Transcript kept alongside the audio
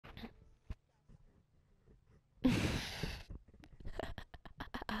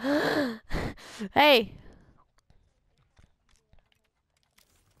Hey.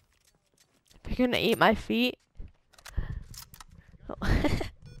 You're gonna eat my feet?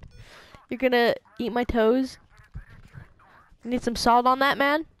 You're gonna eat my toes? Need some salt on that,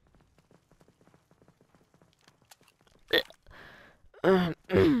 man?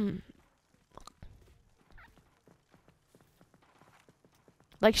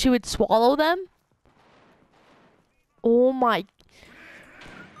 Like she would swallow them? Oh my.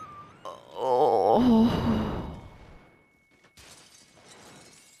 Oh.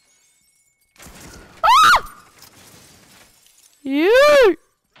 Ah! You.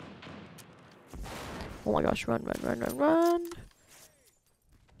 Oh my gosh, run, run, run, run, run.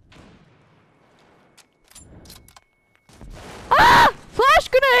 Ah! Flash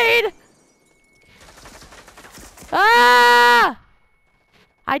grenade! Ah!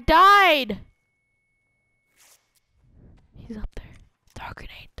 I died. He's up there. Throw a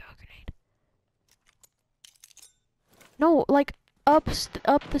grenade, throw a grenade. No, like up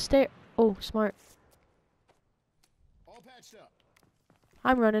the stair. Oh, smart. All patched up.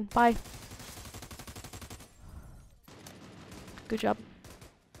 I'm running. Bye. Good job.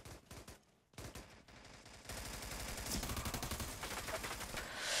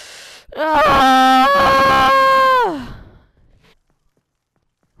 Ah!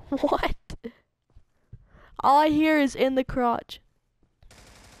 What? All I hear is in the crotch.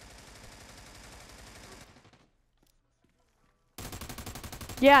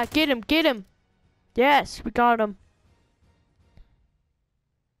 Yeah, get him, get him. Yes, we got him.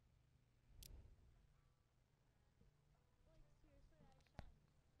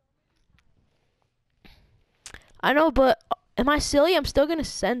 I know, but am I silly? I'm still gonna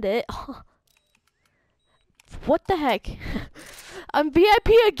send it. What the heck? I'm VIP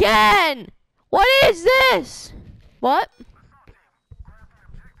again! What is this? What?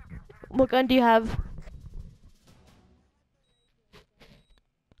 What gun do you have?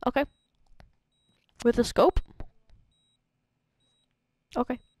 Okay. With a scope?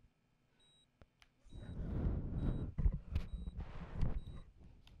 Okay.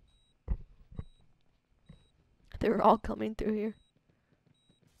 They were all coming through here.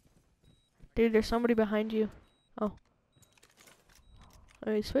 Dude, there's somebody behind you. Oh.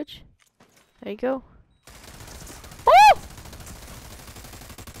 Let me switch. There you go. Oh!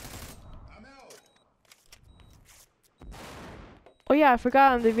 I'm out. Oh yeah, I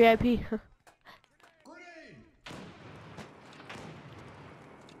forgot I'm the VIP. Grenade.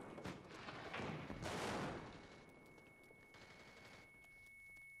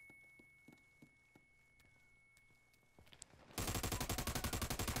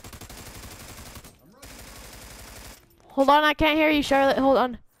 I'm running. Hold on, I can't hear you, Charlotte. Hold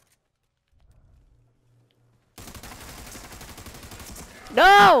on.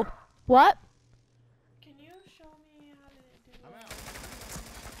 No! What? Can you show me how to do I'm out.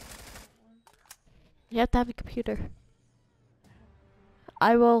 You have to have a computer.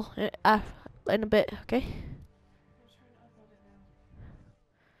 I will in a bit, okay?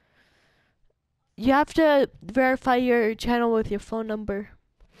 You have to verify your channel with your phone number.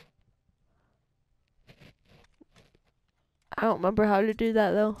 I don't remember how to do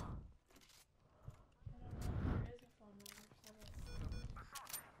that though.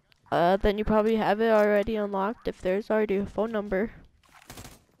 Then you probably have it already unlocked if there's already a phone number.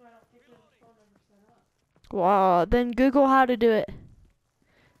 Wow, then Google how to do it.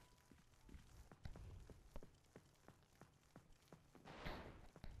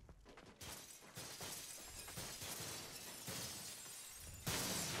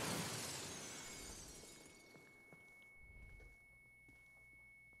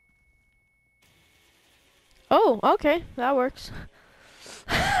 Oh, okay, that works.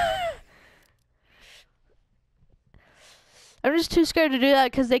 I'm just too scared to do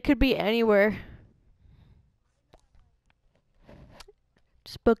that because they could be anywhere.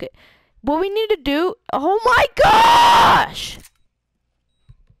 Just book it. What we need to do, oh my gosh!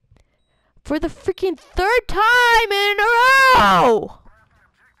 For the freaking third time in a row!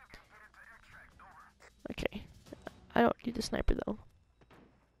 Okay, I don't need the sniper though.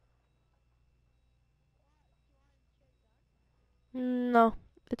 No,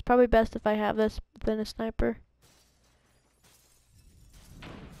 it's probably best if I have this than a sniper.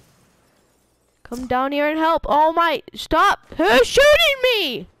 Come down here and help. Oh my, stop. Who's shooting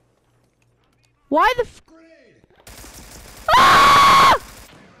me? Why the f— Grenade. Ah!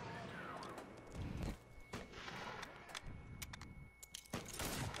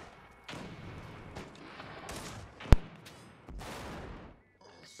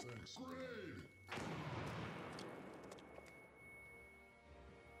 Thanks. Grenade.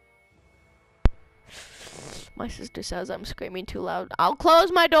 My sister says I'm screaming too loud. I'll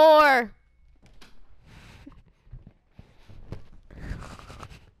close my door.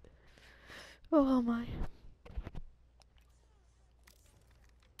 Oh my.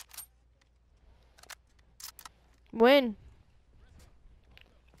 When?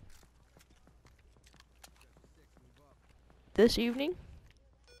 This evening?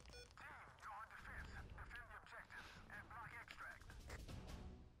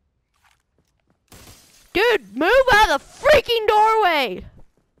 Dude, move out of the freaking doorway!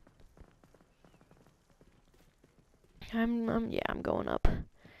 I'm going up.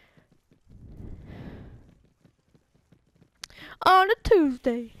 On a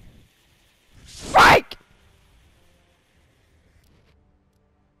Tuesday. Freak!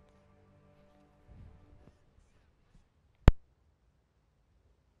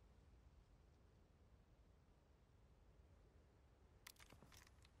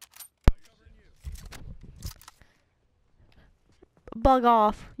 Bug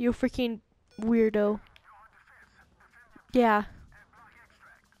off, you freaking weirdo. Yeah.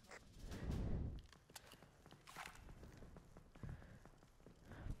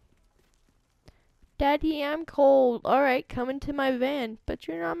 Daddy, I'm cold. Alright, come into my van. But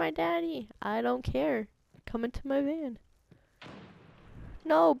you're not my daddy. I don't care. Come into my van.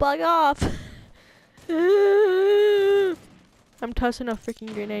 No, bug off. I'm tossing a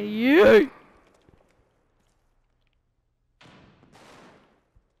freaking grenade. Yay!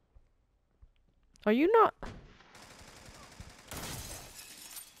 Are you not?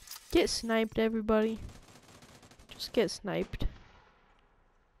 Get sniped, everybody. Just get sniped.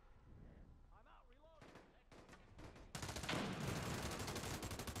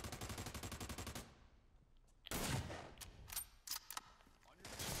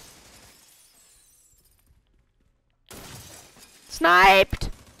 Sniped!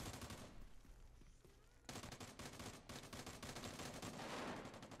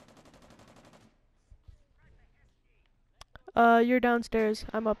 You're downstairs.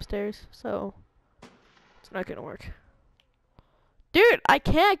 I'm upstairs, so it's not gonna work. Dude, I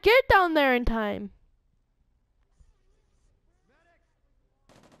can't get down there in time.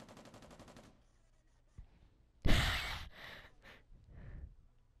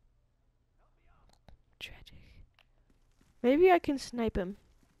 Tragic. Maybe I can snipe him.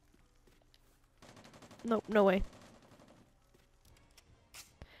 Nope, no way.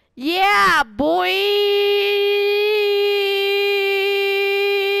 Yeah, boy!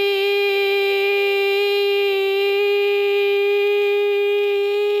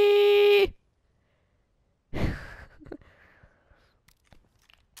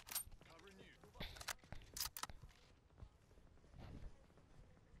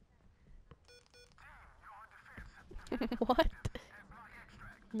 What?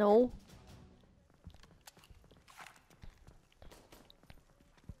 No.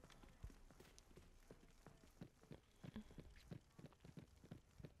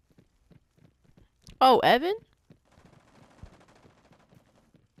 Oh, Evan?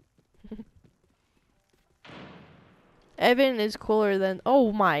 Evan is cooler than...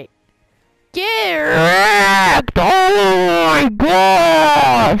 Oh my... Get wrecked! Oh my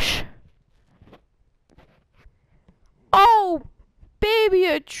gosh! Oh, baby,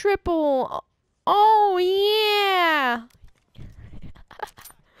 a triple. Oh yeah.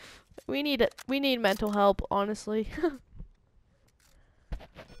 We need mental help, honestly.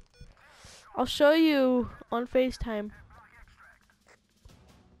 I'll show you on FaceTime.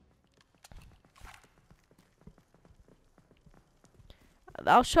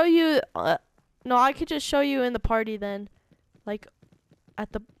 I'll show you no, I could just show you in the party then. Like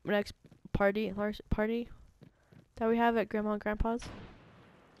at the next party that we have at Grandma and Grandpa's.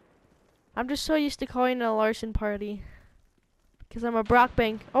 I'm just so used to calling it a Larson party. Cause I'm a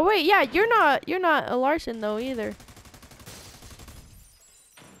Brockbank. Oh wait, yeah, you're not a Larson though either.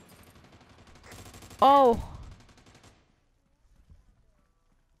 Oh.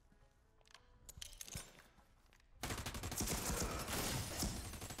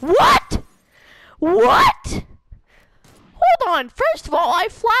 What? What? Hold on. First of all, I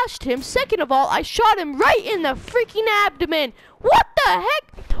flashed him. Second of all, I shot him right in the freaking abdomen. What the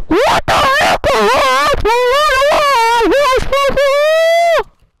heck? What the heck?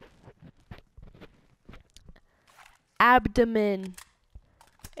 Abdomen.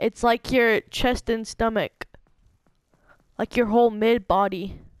 It's like your chest and stomach. Like your whole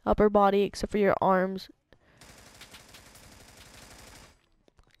mid-body, upper body, except for your arms.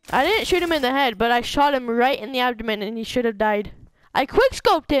 I didn't shoot him in the head, but I shot him right in the abdomen and he should have died. I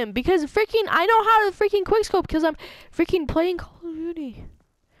quickscoped him because freaking I know how to freaking quickscope because I'm freaking playing Call of Duty.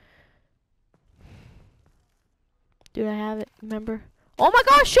 Dude, I have it. Remember? Oh my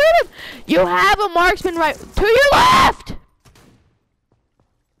gosh, shoot him! You have a marksman right to your left!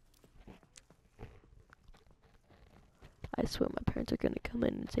 I swear my parents are gonna come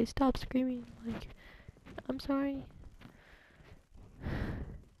in and say, stop screaming. Like, I'm sorry.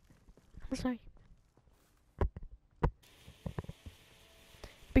 I'm sorry.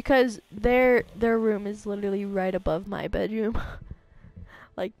 Because their room is literally right above my bedroom.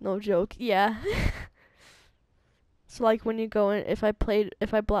 Like, no joke. Yeah. So like when you go in, if I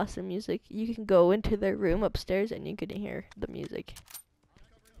blast the music, you can go into their room upstairs and you can hear the music.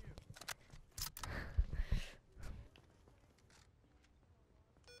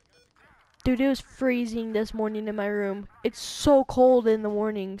 Dude, it was freezing this morning in my room. It's so cold in the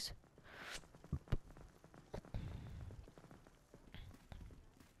mornings.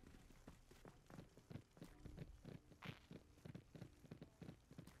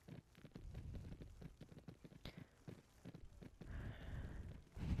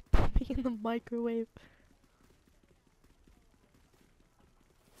 Put me in the microwave.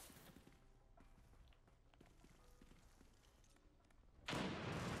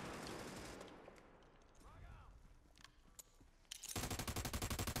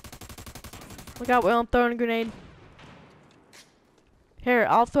 Look out, Will, I'm throwing a grenade. Here,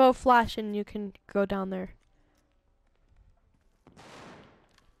 I'll throw a flash and you can go down there.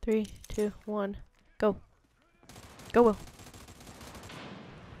 3, 2, 1, go. Go, Will.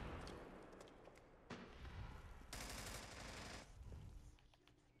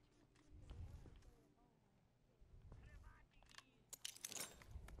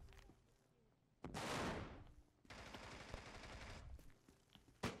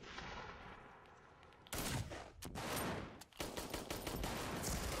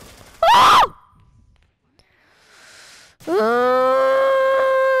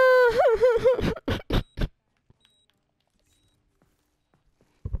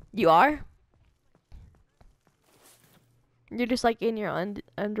 You are? You're just like in your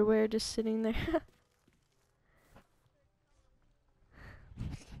underwear, just sitting there.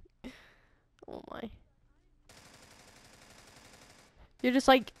 Oh my. You're just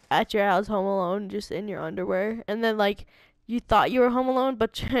like at your house home alone, just in your underwear. And then like, you thought you were home alone,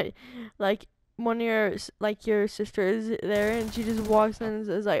 but like one of your, like your sister is there and she just walks in and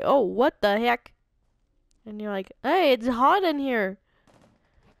is like, oh, what the heck? And you're like, hey, it's hot in here.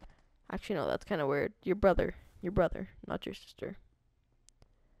 Actually, no, that's kind of weird. Your brother, not your sister.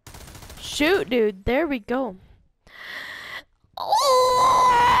 Shoot, dude. There we go.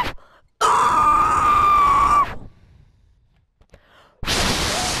 Oh! Oh!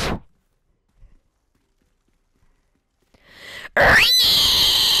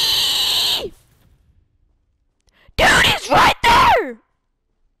 Dude, he's right there!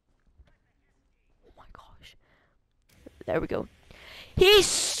 Oh my gosh. There we go.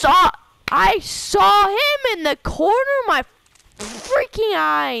 I saw him in the corner of my freaking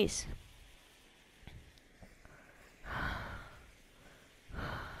eyes.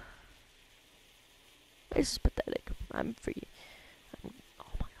 This is pathetic. I'm free.